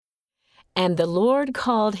And the Lord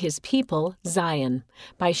Called His People Zion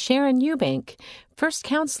by Sharon Eubank, first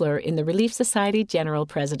counselor in the Relief Society General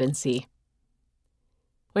Presidency.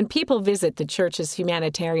 When people visit the church's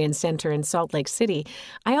Humanitarian Center in Salt Lake City,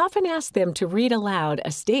 I often ask them to read aloud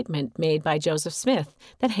a statement made by Joseph Smith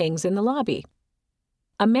that hangs in the lobby.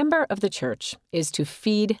 A member of the church is to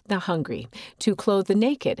feed the hungry, to clothe the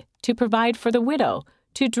naked, to provide for the widow,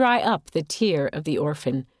 to dry up the tear of the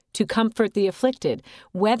orphan, to comfort the afflicted,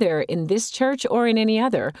 whether in this church or in any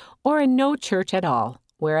other, or in no church at all,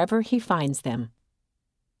 wherever he finds them.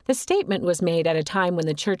 The statement was made at a time when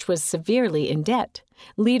the church was severely in debt.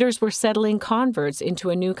 Leaders were settling converts into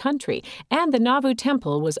a new country, and the Nauvoo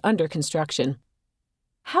Temple was under construction.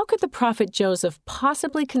 How could the prophet Joseph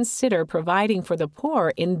possibly consider providing for the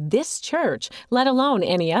poor in this church, let alone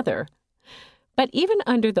any other? But even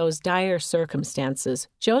under those dire circumstances,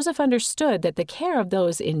 Joseph understood that the care of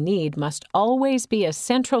those in need must always be a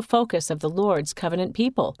central focus of the Lord's covenant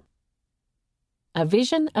people. A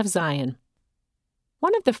vision of Zion.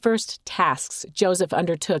 One of the first tasks Joseph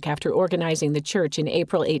undertook after organizing the church in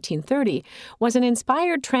April 1830 was an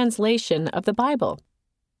inspired translation of the Bible.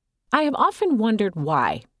 I have often wondered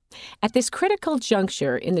why. At this critical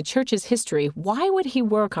juncture in the church's history, why would he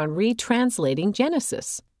work on retranslating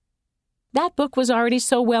Genesis? That book was already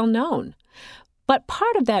so well known. But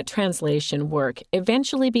part of that translation work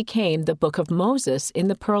eventually became the Book of Moses in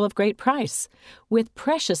the Pearl of Great Price, with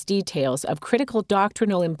precious details of critical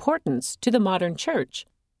doctrinal importance to the modern church.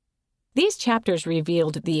 These chapters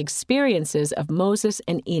revealed the experiences of Moses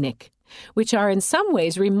and Enoch, which are in some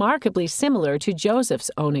ways remarkably similar to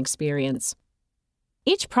Joseph's own experience.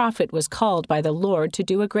 Each prophet was called by the Lord to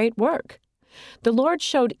do a great work. The Lord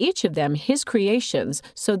showed each of them His creations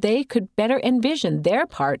so they could better envision their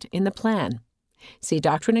part in the plan. See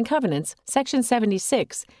Doctrine and Covenants, section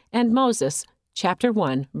 76, and Moses, chapter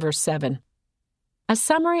 1, verse 7. A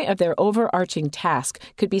summary of their overarching task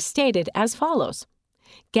could be stated as follows: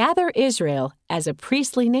 gather Israel as a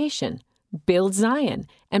priestly nation, build Zion,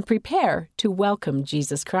 and prepare to welcome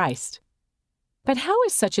Jesus Christ. But how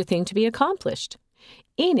is such a thing to be accomplished?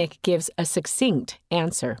 Enoch gives a succinct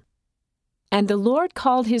answer. And the Lord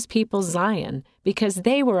called His people Zion, because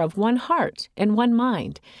they were of one heart and one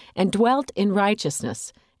mind, and dwelt in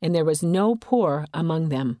righteousness, and there was no poor among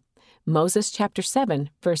them. Moses chapter 7,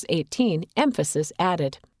 verse 18, emphasis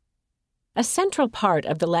added. A central part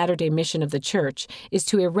of the latter-day mission of the church is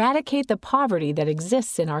to eradicate the poverty that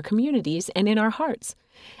exists in our communities and in our hearts,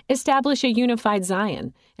 establish a unified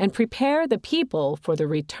Zion, and prepare the people for the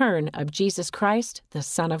return of Jesus Christ, the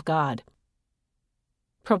Son of God.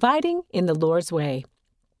 Providing in the Lord's way.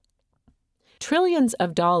 Trillions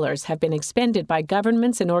of dollars have been expended by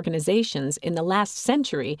governments and organizations in the last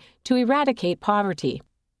century to eradicate poverty.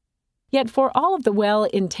 Yet for all of the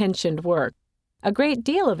well-intentioned work, a great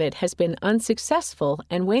deal of it has been unsuccessful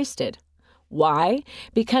and wasted. Why?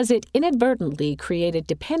 Because it inadvertently created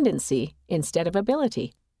dependency instead of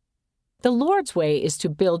ability. The Lord's way is to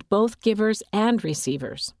build both givers and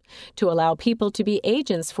receivers, to allow people to be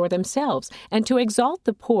agents for themselves, and to exalt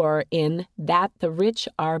the poor in that the rich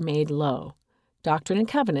are made low. Doctrine and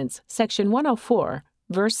Covenants, section 104,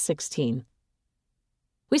 verse 16.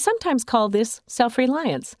 We sometimes call this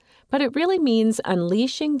self-reliance, but it really means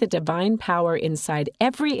unleashing the divine power inside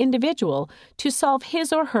every individual to solve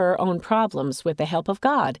his or her own problems with the help of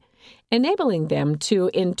God, enabling them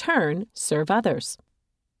to, in turn, serve others.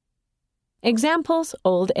 Examples,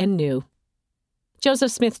 old and new. Joseph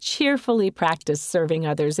Smith cheerfully practiced serving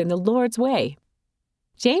others in the Lord's way.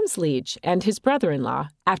 James Leach and his brother-in-law,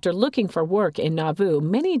 after looking for work in Nauvoo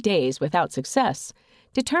many days without success,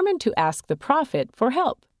 determined to ask the prophet for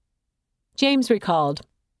help. James recalled,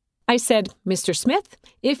 I said, Mr. Smith,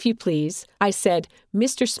 if you please. I said,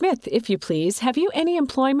 Mr. Smith, if you please, have you any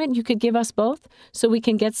employment you could give us both so we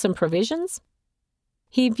can get some provisions?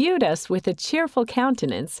 He viewed us with a cheerful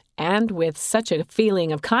countenance and with such a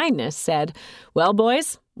feeling of kindness said, Well,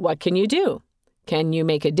 boys, what can you do? Can you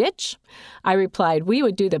make a ditch? I replied we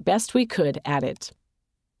would do the best we could at it.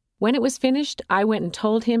 When it was finished, I went and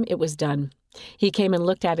told him it was done. He came and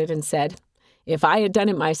looked at it and said, If I had done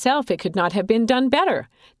it myself, it could not have been done better.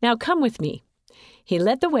 Now come with me. He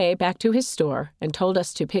led the way back to his store and told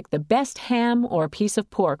us to pick the best ham or piece of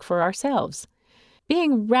pork for ourselves.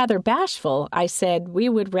 Being rather bashful, I said we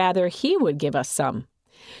would rather he would give us some.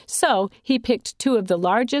 So he picked 2 of the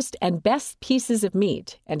largest and best pieces of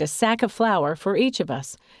meat and a sack of flour for each of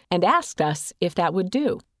us, and asked us if that would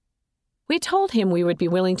do. We told him we would be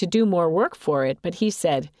willing to do more work for it, but he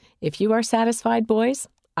said, If you are satisfied, boys,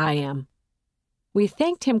 I am. We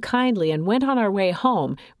thanked him kindly and went on our way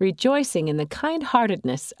home, rejoicing in the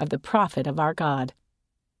kind-heartedness of the prophet of our God.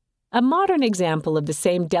 A modern example of the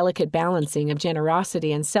same delicate balancing of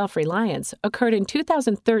generosity and self-reliance occurred in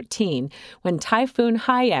 2013 when Typhoon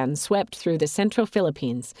Haiyan swept through the central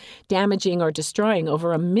Philippines, damaging or destroying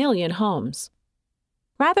over 1 million homes.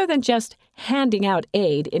 Rather than just handing out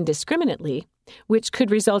aid indiscriminately, which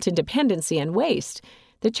could result in dependency and waste,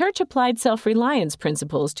 the church applied self-reliance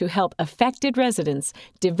principles to help affected residents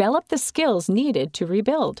develop the skills needed to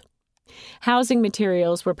rebuild. Housing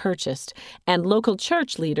materials were purchased, and local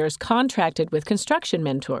church leaders contracted with construction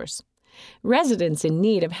mentors. Residents in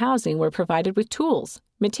need of housing were provided with tools,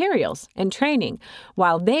 materials, and training,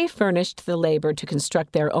 while they furnished the labor to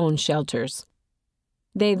construct their own shelters.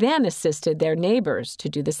 They then assisted their neighbors to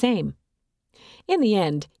do the same. In the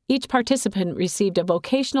end, each participant received a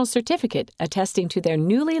vocational certificate attesting to their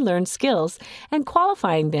newly learned skills and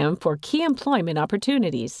qualifying them for key employment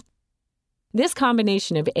opportunities. This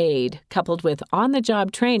combination of aid, coupled with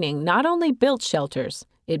on-the-job training, not only built shelters,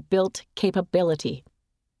 it built capability.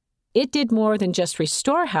 It did more than just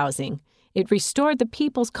restore housing, it restored the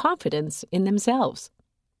people's confidence in themselves.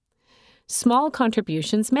 Small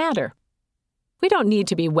contributions matter. We don't need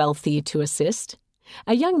to be wealthy to assist.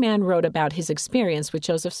 A young man wrote about his experience with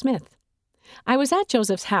Joseph Smith. I was at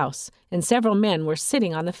Joseph's house, and several men were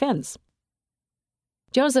sitting on the fence.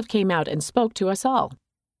 Joseph came out and spoke to us all.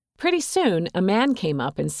 Pretty soon, a man came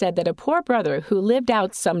up and said that a poor brother who lived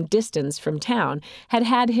out some distance from town had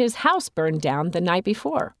had his house burned down the night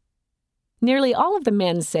before. Nearly all of the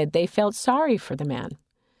men said they felt sorry for the man.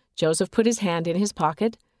 Joseph put his hand in his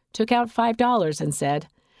pocket, took out $5, and said,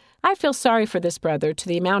 "I feel sorry for this brother to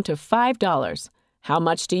the amount of $5. How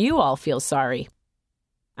much do you all feel sorry?"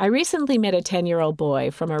 I recently met a 10-year-old boy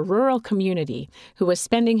from a rural community who was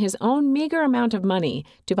spending his own meager amount of money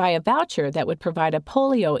to buy a voucher that would provide a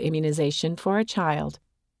polio immunization for a child.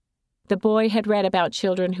 The boy had read about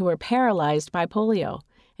children who were paralyzed by polio,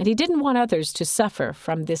 and he didn't want others to suffer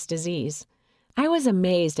from this disease. I was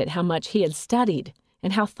amazed at how much he had studied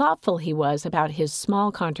and how thoughtful he was about his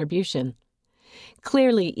small contribution.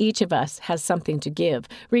 Clearly, each of us has something to give,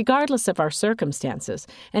 regardless of our circumstances,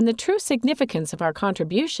 and the true significance of our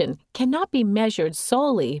contribution cannot be measured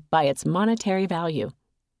solely by its monetary value.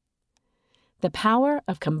 The power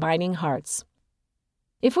of combining hearts.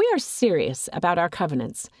 If we are serious about our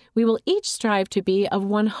covenants, we will each strive to be of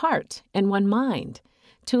one heart and one mind,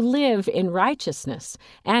 to live in righteousness,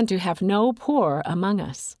 and to have no poor among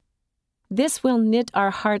us. This will knit our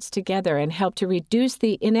hearts together and help to reduce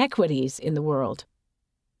the inequities in the world.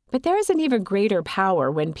 But there is an even greater power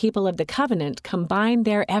when people of the covenant combine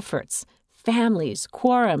their efforts. Families,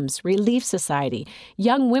 quorums, relief society,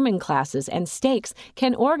 young women classes, and stakes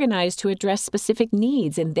can organize to address specific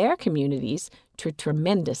needs in their communities to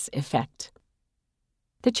tremendous effect.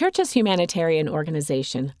 The Church's humanitarian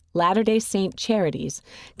organization, Latter-day Saint Charities,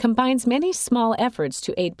 combines many small efforts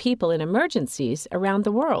to aid people in emergencies around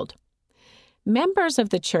the world. Members of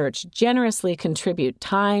the church generously contribute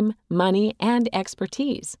time, money, and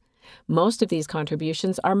expertise. Most of these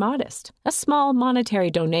contributions are modest, a small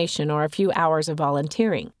monetary donation or a few hours of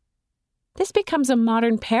volunteering. This becomes a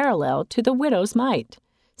modern parallel to the widow's mite.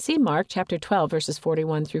 See Mark chapter 12, verses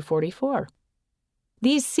 41 through 44.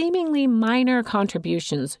 These seemingly minor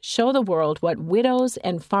contributions show the world what widows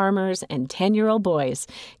and farmers and 10-year-old boys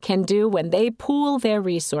can do when they pool their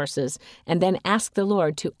resources and then ask the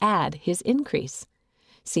Lord to add his increase.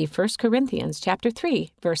 See 1 Corinthians chapter 3,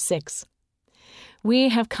 verse 6. We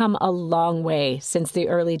have come a long way since the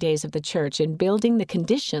early days of the church in building the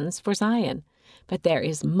conditions for Zion, but there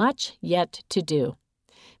is much yet to do.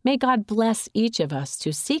 May God bless each of us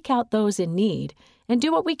to seek out those in need and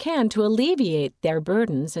do what we can to alleviate their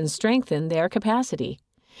burdens and strengthen their capacity.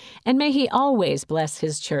 And may He always bless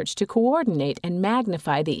His church to coordinate and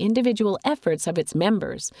magnify the individual efforts of its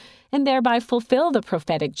members, and thereby fulfill the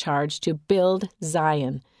prophetic charge to build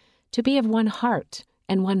Zion, to be of one heart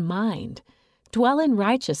and one mind, dwell in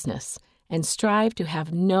righteousness, and strive to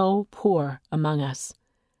have no poor among us,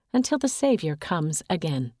 until the Savior comes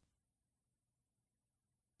again.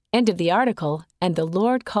 End of the article, And the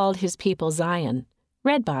Lord Called His People Zion.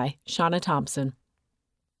 Read by Shauna Thompson.